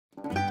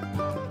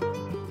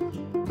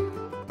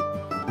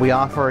We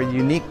offer a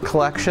unique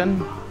collection,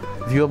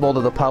 viewable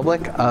to the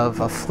public, of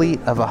a fleet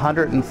of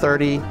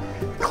 130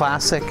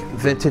 classic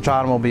vintage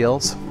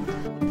automobiles.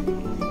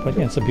 But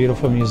yeah, it's a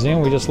beautiful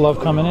museum. We just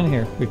love coming in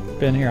here. We've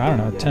been here, I don't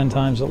know, 10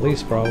 times at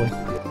least probably.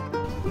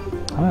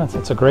 I mean,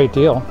 it's a great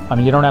deal. I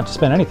mean, you don't have to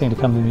spend anything to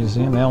come to the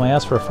museum. They only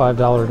ask for a $5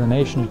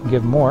 donation. You can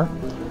give more.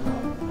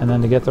 And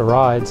then to get the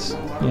rides,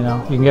 you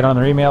know, you can get on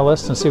their email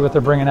list and see what they're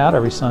bringing out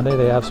every Sunday.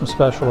 They have some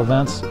special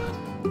events.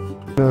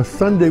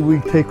 Sunday we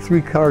take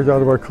 3 cars out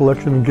of our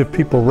collection and give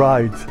people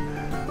rides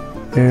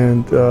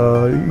and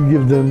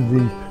give them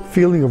the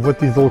feeling of what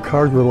these old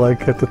cars were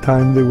like at the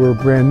time they were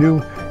brand new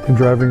and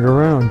driving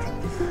around.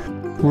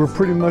 We're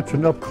pretty much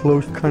an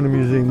up-close kind of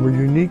museum. We're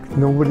unique.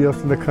 Nobody else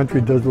in the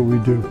country does what we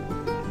do.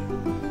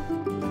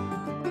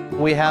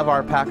 We have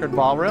our Packard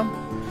Ballroom,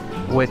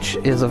 which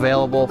is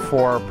available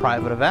for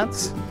private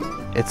events.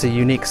 It's a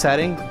unique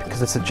setting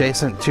because it's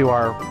adjacent to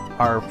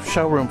our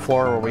showroom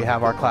floor where we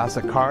have our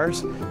classic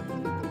cars.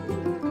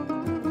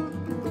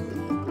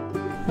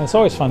 It's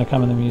always fun to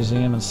come in the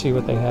museum and see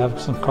what they have.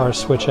 Some cars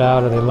switch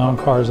out, or they loan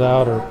cars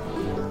out, or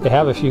they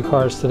have a few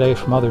cars today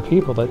from other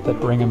people that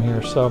bring them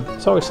here. So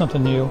it's always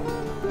something new,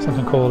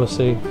 something cool to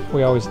see.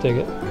 We always dig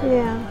it.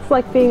 Yeah, it's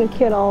like being a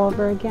kid all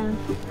over again.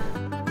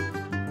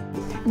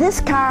 This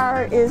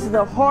car is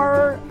the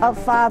horror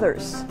of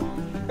fathers.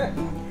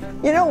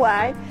 You know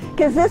why?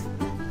 Because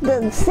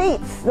the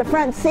seats, the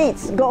front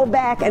seats, go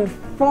back and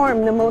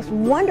form the most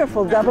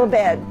wonderful double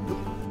bed.